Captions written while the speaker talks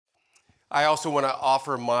I also want to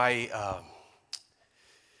offer my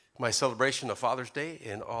celebration of Father's Day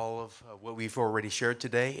and all of what we've already shared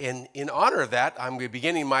today. And in honor of that, I'm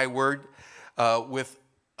beginning my word with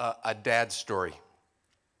a dad story.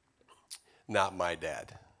 Not my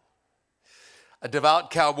dad. A devout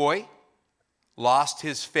cowboy lost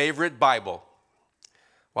his favorite Bible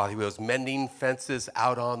while he was mending fences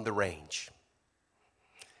out on the range.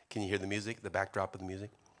 Can you hear the music, the backdrop of the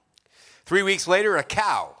music? 3 weeks later, a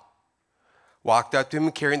cow walked up to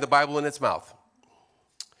him carrying the Bible in its mouth.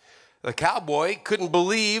 The cowboy couldn't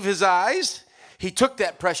believe his eyes. He took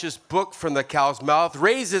that precious book from the cow's mouth,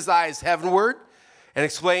 raised his eyes heavenward, and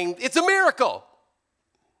exclaimed, "It's a miracle."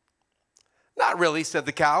 "Not really," said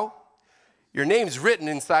the cow. "Your name's written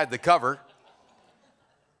inside the cover."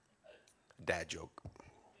 Dad joke.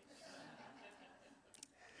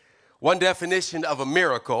 One definition of a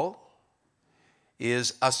miracle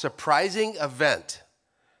is a surprising event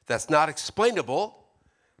that's not explainable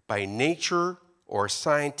by nature or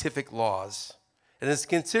scientific laws, and is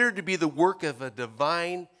considered to be the work of a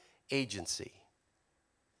divine agency.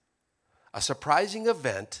 A surprising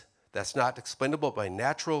event that's not explainable by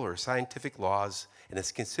natural or scientific laws, and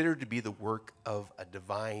is considered to be the work of a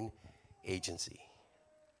divine agency.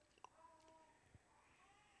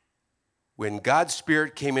 When God's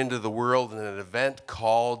Spirit came into the world in an event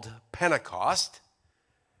called Pentecost,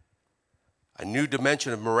 a new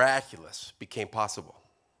dimension of miraculous became possible.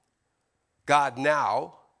 God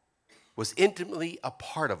now was intimately a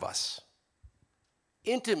part of us.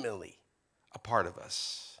 Intimately a part of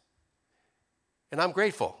us. And I'm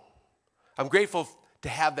grateful. I'm grateful to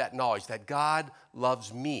have that knowledge that God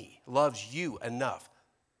loves me, loves you enough,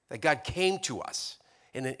 that God came to us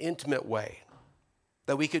in an intimate way,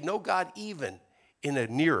 that we could know God even in a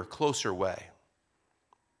nearer, closer way.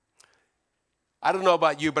 I don't know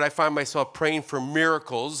about you, but I find myself praying for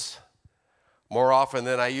miracles more often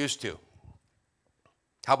than I used to.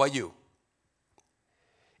 How about you?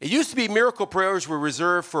 It used to be miracle prayers were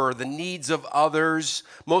reserved for the needs of others,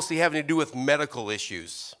 mostly having to do with medical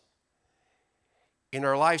issues. In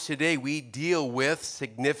our lives today, we deal with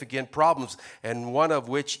significant problems, and one of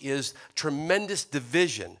which is tremendous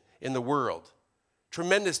division in the world,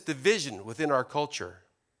 tremendous division within our culture.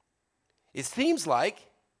 It seems like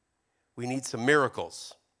we need some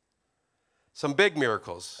miracles, some big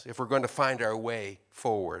miracles, if we're going to find our way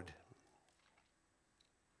forward.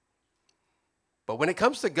 But when it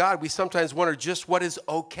comes to God, we sometimes wonder just what is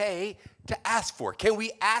okay to ask for. Can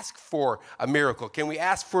we ask for a miracle? Can we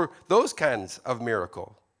ask for those kinds of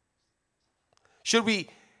miracle? Should we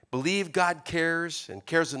believe God cares and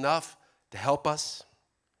cares enough to help us?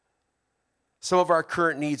 Some of our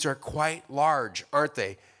current needs are quite large, aren't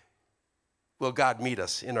they? Will God meet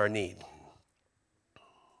us in our need?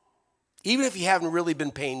 Even if you haven't really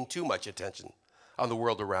been paying too much attention on the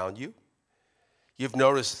world around you, you've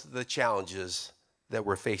noticed the challenges that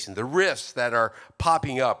we're facing, the risks that are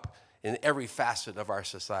popping up in every facet of our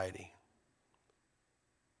society.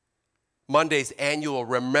 Monday's annual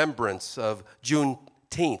remembrance of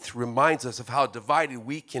Juneteenth reminds us of how divided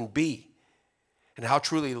we can be and how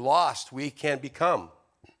truly lost we can become.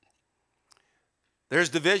 There's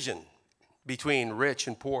division between rich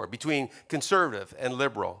and poor, between conservative and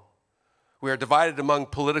liberal. We are divided among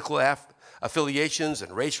political affiliations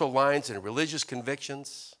and racial lines and religious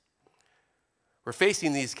convictions. We're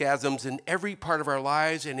facing these chasms in every part of our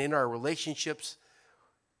lives and in our relationships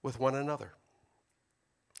with one another.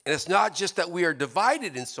 And it's not just that we are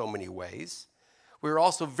divided in so many ways, we're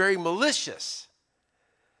also very malicious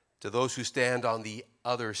to those who stand on the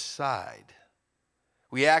other side.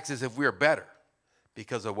 We act as if we're better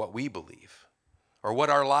because of what we believe or what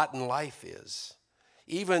our lot in life is.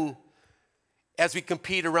 Even as we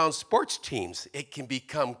compete around sports teams, it can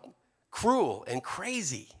become cruel and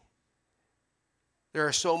crazy. There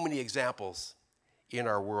are so many examples in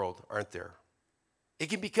our world, aren't there? It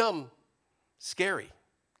can become scary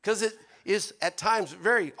because it is at times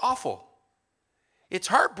very awful. It's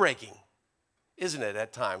heartbreaking, isn't it,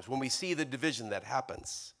 at times when we see the division that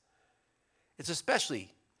happens? It's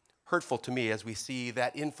especially hurtful to me as we see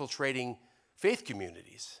that infiltrating faith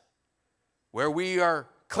communities where we are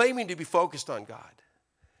claiming to be focused on God,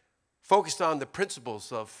 focused on the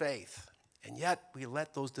principles of faith, and yet we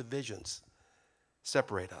let those divisions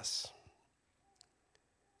separate us.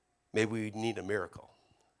 Maybe we need a miracle,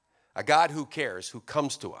 a God who cares, who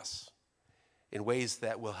comes to us in ways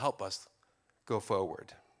that will help us go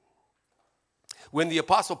forward. When the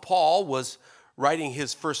Apostle Paul was writing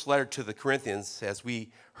his first letter to the Corinthians, as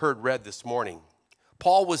we heard read this morning,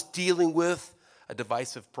 Paul was dealing with a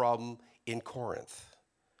divisive problem in Corinth.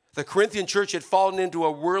 The Corinthian church had fallen into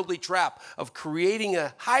a worldly trap of creating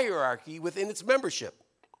a hierarchy within its membership.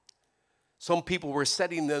 Some people were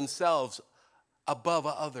setting themselves above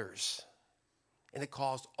others, and it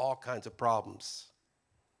caused all kinds of problems.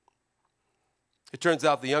 It turns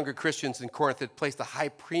out the younger Christians in Corinth had placed a high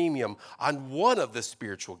premium on one of the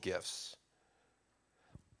spiritual gifts.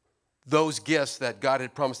 Those gifts that God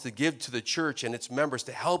had promised to give to the church and its members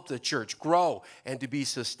to help the church grow and to be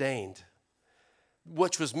sustained,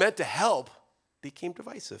 which was meant to help, became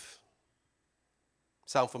divisive.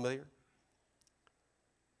 Sound familiar?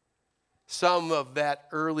 Some of that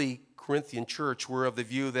early Corinthian church were of the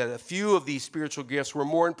view that a few of these spiritual gifts were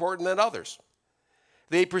more important than others.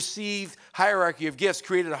 They perceived hierarchy of gifts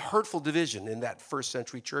created a hurtful division in that first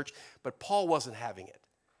century church, but Paul wasn't having it.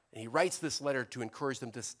 And he writes this letter to encourage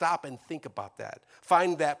them to stop and think about that,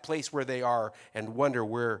 find that place where they are and wonder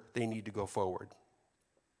where they need to go forward.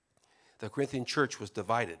 The Corinthian church was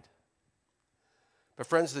divided. But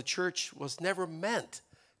friends, the church was never meant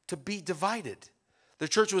to be divided. The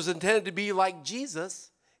church was intended to be like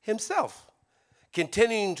Jesus himself,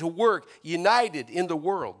 continuing to work united in the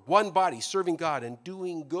world, one body, serving God and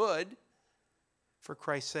doing good for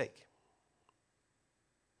Christ's sake.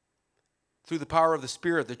 Through the power of the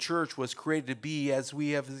Spirit, the church was created to be, as we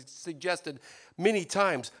have suggested many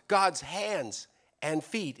times, God's hands and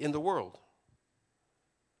feet in the world.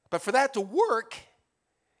 But for that to work,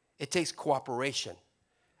 it takes cooperation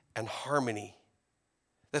and harmony.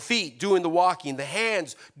 The feet doing the walking, the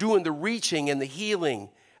hands doing the reaching and the healing,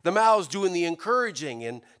 the mouths doing the encouraging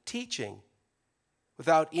and teaching.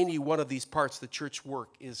 Without any one of these parts, the church work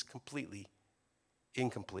is completely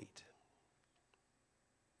incomplete.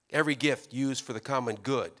 Every gift used for the common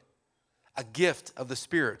good, a gift of the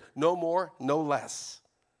Spirit, no more, no less.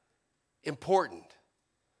 Important,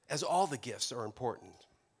 as all the gifts are important.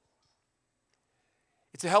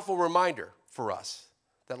 It's a helpful reminder for us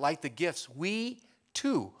that like the gifts, we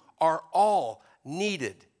too are all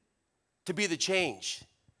needed to be the change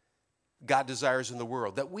God desires in the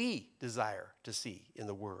world, that we desire to see in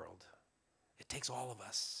the world. It takes all of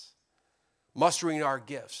us, mustering our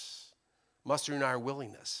gifts, mustering our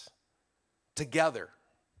willingness, together,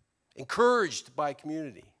 encouraged by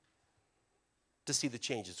community, to see the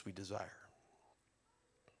changes we desire.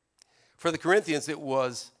 For the Corinthians, it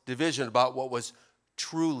was division about what was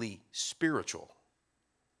truly spiritual.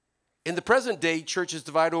 In the present day, churches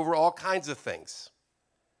divide over all kinds of things.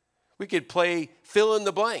 We could play fill in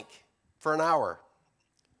the blank for an hour.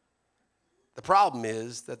 The problem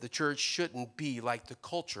is that the church shouldn't be like the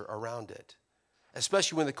culture around it,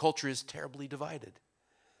 especially when the culture is terribly divided.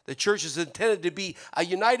 The church is intended to be a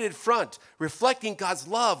united front, reflecting God's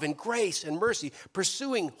love and grace and mercy,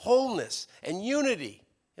 pursuing wholeness and unity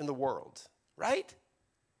in the world, right?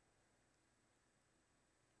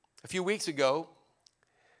 A few weeks ago,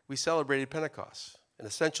 we celebrated Pentecost, an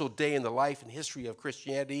essential day in the life and history of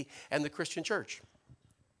Christianity and the Christian church.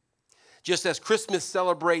 Just as Christmas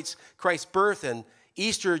celebrates Christ's birth and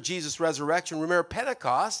Easter, Jesus' resurrection, remember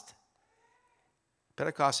Pentecost.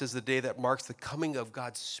 Pentecost is the day that marks the coming of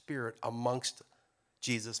God's Spirit amongst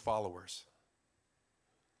Jesus' followers.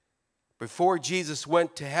 Before Jesus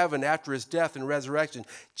went to heaven after his death and resurrection,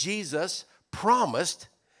 Jesus promised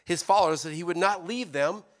his followers that he would not leave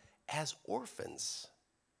them as orphans,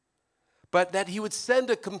 but that he would send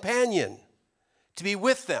a companion to be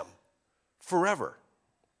with them forever.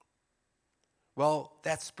 Well,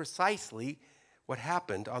 that's precisely what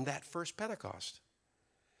happened on that first Pentecost.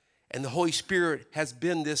 And the Holy Spirit has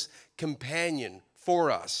been this companion for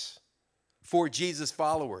us, for Jesus'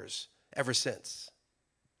 followers, ever since.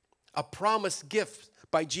 A promised gift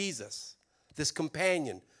by Jesus, this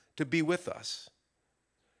companion to be with us,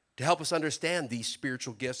 to help us understand these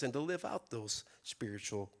spiritual gifts and to live out those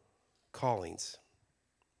spiritual callings.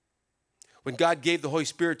 When God gave the Holy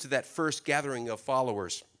Spirit to that first gathering of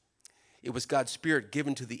followers, it was God's Spirit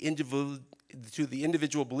given to the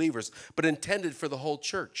individual believers, but intended for the whole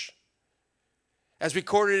church. As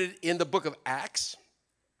recorded in the book of Acts,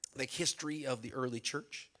 the history of the early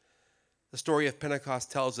church, the story of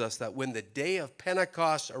Pentecost tells us that when the day of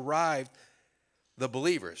Pentecost arrived, the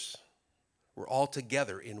believers were all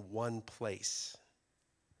together in one place.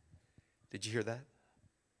 Did you hear that?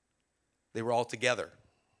 They were all together.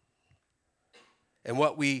 And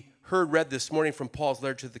what we read this morning from Paul's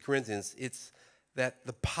letter to the Corinthians, it's that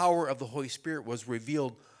the power of the Holy Spirit was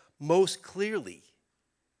revealed most clearly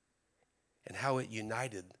and how it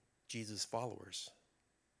united Jesus' followers.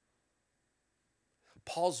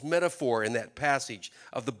 Paul's metaphor in that passage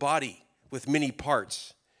of the body with many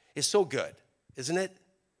parts is so good, isn't it?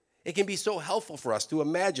 It can be so helpful for us to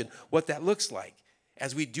imagine what that looks like.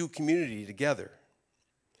 as we do community together.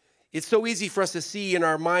 It's so easy for us to see in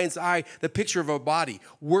our mind's eye the picture of a body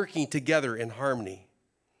working together in harmony.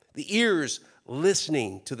 The ears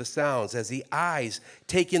listening to the sounds as the eyes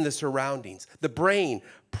take in the surroundings, the brain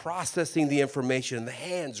processing the information, and the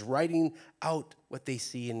hands writing out what they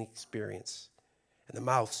see and experience, and the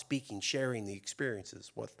mouth speaking, sharing the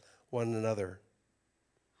experiences with one another.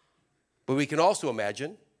 But we can also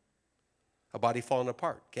imagine a body falling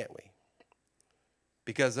apart, can't we?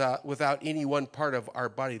 Because without any one part of our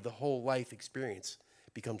body, the whole life experience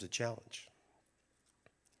becomes a challenge.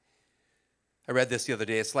 I read this the other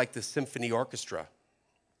day. It's like the symphony orchestra.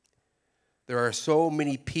 There are so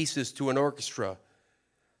many pieces to an orchestra.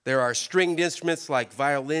 There are stringed instruments like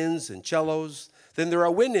violins and cellos. Then there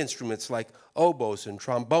are wind instruments like oboes and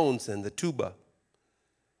trombones and the tuba.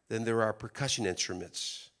 Then there are percussion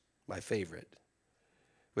instruments, my favorite,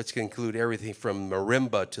 which can include everything from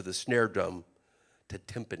marimba to the snare drum to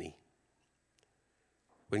timpani.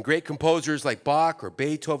 When great composers like Bach or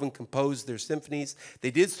Beethoven composed their symphonies,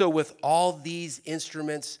 they did so with all these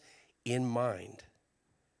instruments in mind.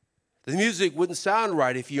 The music wouldn't sound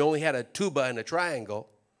right if you only had a tuba and a triangle,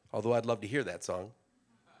 although I'd love to hear that song.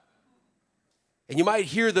 And you might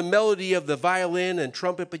hear the melody of the violin and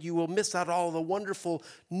trumpet, but you will miss out all the wonderful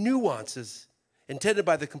nuances intended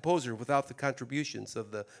by the composer without the contributions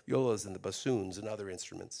of the violas and the bassoons and other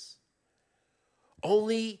instruments.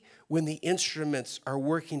 Only when the instruments are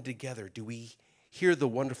working together do we hear the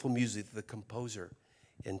wonderful music that the composer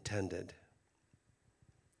intended.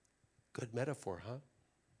 Good metaphor, huh?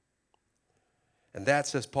 And that,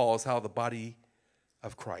 says Paul, is how the body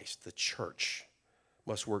of Christ, the church,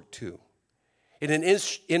 must work too. In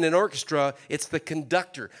an orchestra, it's the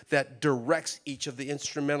conductor that directs each of the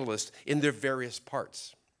instrumentalists in their various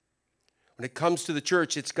parts. When it comes to the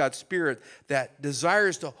church, it's God's Spirit that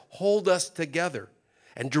desires to hold us together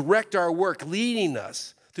and direct our work, leading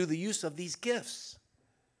us through the use of these gifts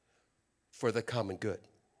for the common good.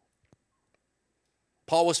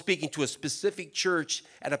 Paul was speaking to a specific church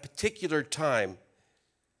at a particular time,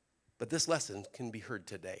 but this lesson can be heard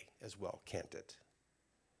today as well, can't it?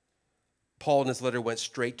 Paul in his letter went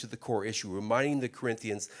straight to the core issue, reminding the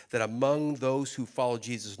Corinthians that among those who follow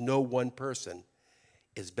Jesus, no one person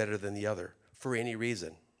is better than the other for any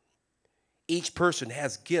reason. Each person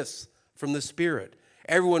has gifts from the Spirit.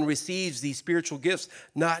 Everyone receives these spiritual gifts,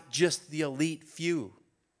 not just the elite few.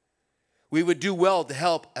 We would do well to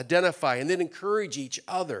help identify and then encourage each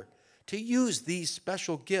other to use these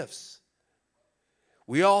special gifts.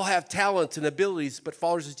 We all have talents and abilities, but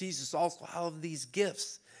followers of Jesus also have these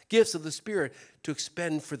gifts of the Spirit to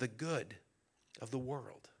expend for the good of the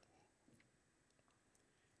world.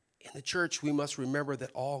 In the church, we must remember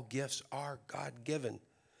that all gifts are God-given.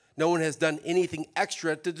 No one has done anything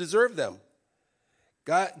extra to deserve them.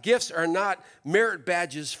 Gifts are not merit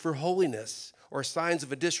badges for holiness or signs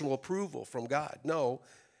of additional approval from God. No,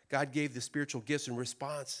 God gave the spiritual gifts in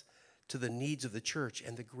response to the needs of the church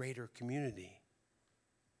and the greater community.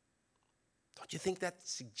 Don't you think that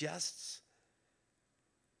suggests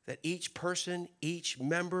that each person, each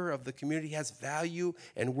member of the community has value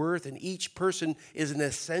and worth, and each person is an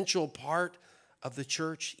essential part of the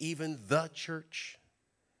church, even the church?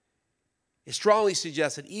 It strongly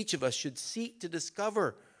suggests that each of us should seek to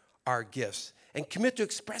discover our gifts and commit to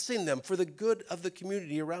expressing them for the good of the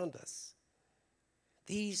community around us.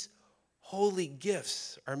 These holy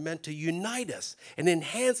gifts are meant to unite us and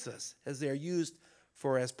enhance us as they are used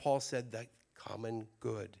for, as Paul said, the common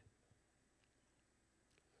good.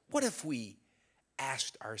 What if we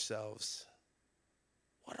asked ourselves,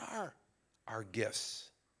 what are our gifts?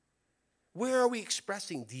 Where are we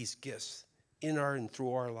expressing these gifts in our and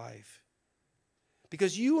through our life?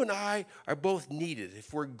 Because you and I are both needed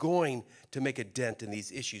if we're going to make a dent in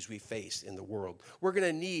these issues we face in the world. We're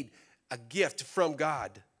going to need a gift from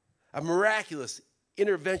God, a miraculous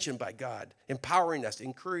intervention by God, empowering us,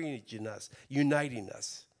 encouraging us, uniting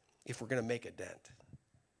us, if we're going to make a dent.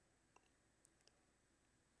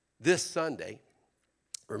 This Sunday,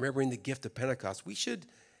 remembering the gift of Pentecost, we should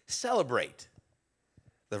celebrate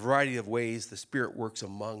the variety of ways the Spirit works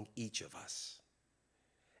among each of us.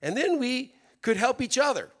 And then we could help each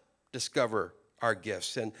other discover our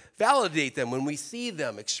gifts and validate them when we see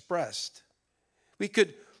them expressed. We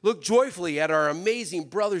could look joyfully at our amazing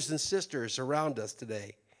brothers and sisters around us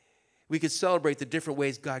today. We could celebrate the different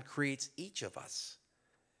ways God creates each of us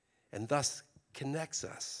and thus connects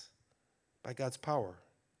us by God's power.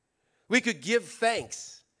 We could give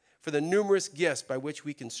thanks for the numerous gifts by which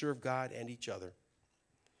we can serve God and each other.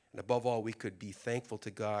 And above all, we could be thankful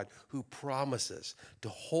to God who promises to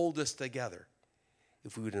hold us together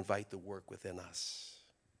if we would invite the work within us.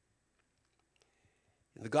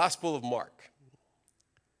 In the Gospel of Mark,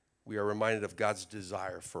 we are reminded of God's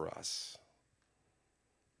desire for us.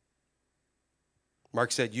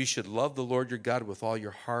 Mark said, you should love the Lord your God with all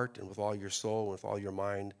your heart and with all your soul and with all your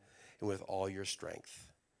mind and with all your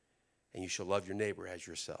strength. And you shall love your neighbor as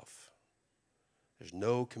yourself. There's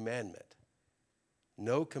no commandment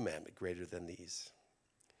greater than these.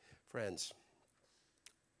 Friends,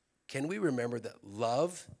 can we remember that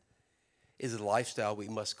love is a lifestyle we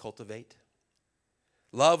must cultivate?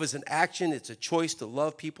 Love is an action. It's a choice to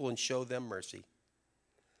love people and show them mercy.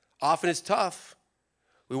 Often it's tough.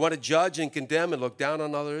 We want to judge and condemn and look down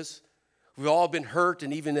on others. We've all been hurt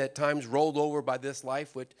and even at times rolled over by this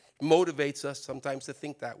life, which motivates us sometimes to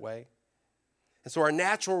think that way. And so our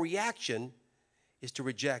natural reaction is to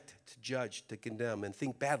reject, to judge, to condemn, and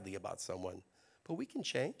think badly about someone. But we can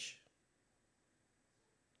change.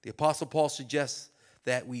 The Apostle Paul suggests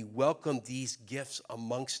that we welcome these gifts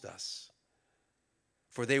amongst us,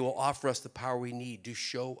 for they will offer us the power we need to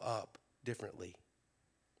show up differently.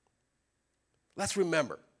 Let's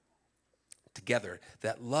remember together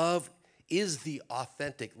that love is the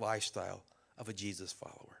authentic lifestyle of a Jesus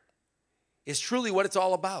follower. It's truly what it's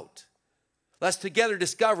all about. Let's together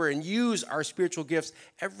discover and use our spiritual gifts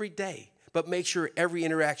every day, but make sure every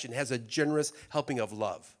interaction has a generous helping of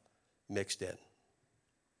love mixed in.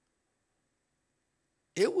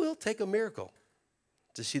 It will take a miracle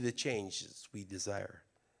to see the changes we desire.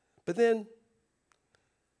 But then,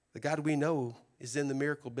 the God we know is in the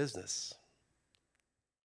miracle business.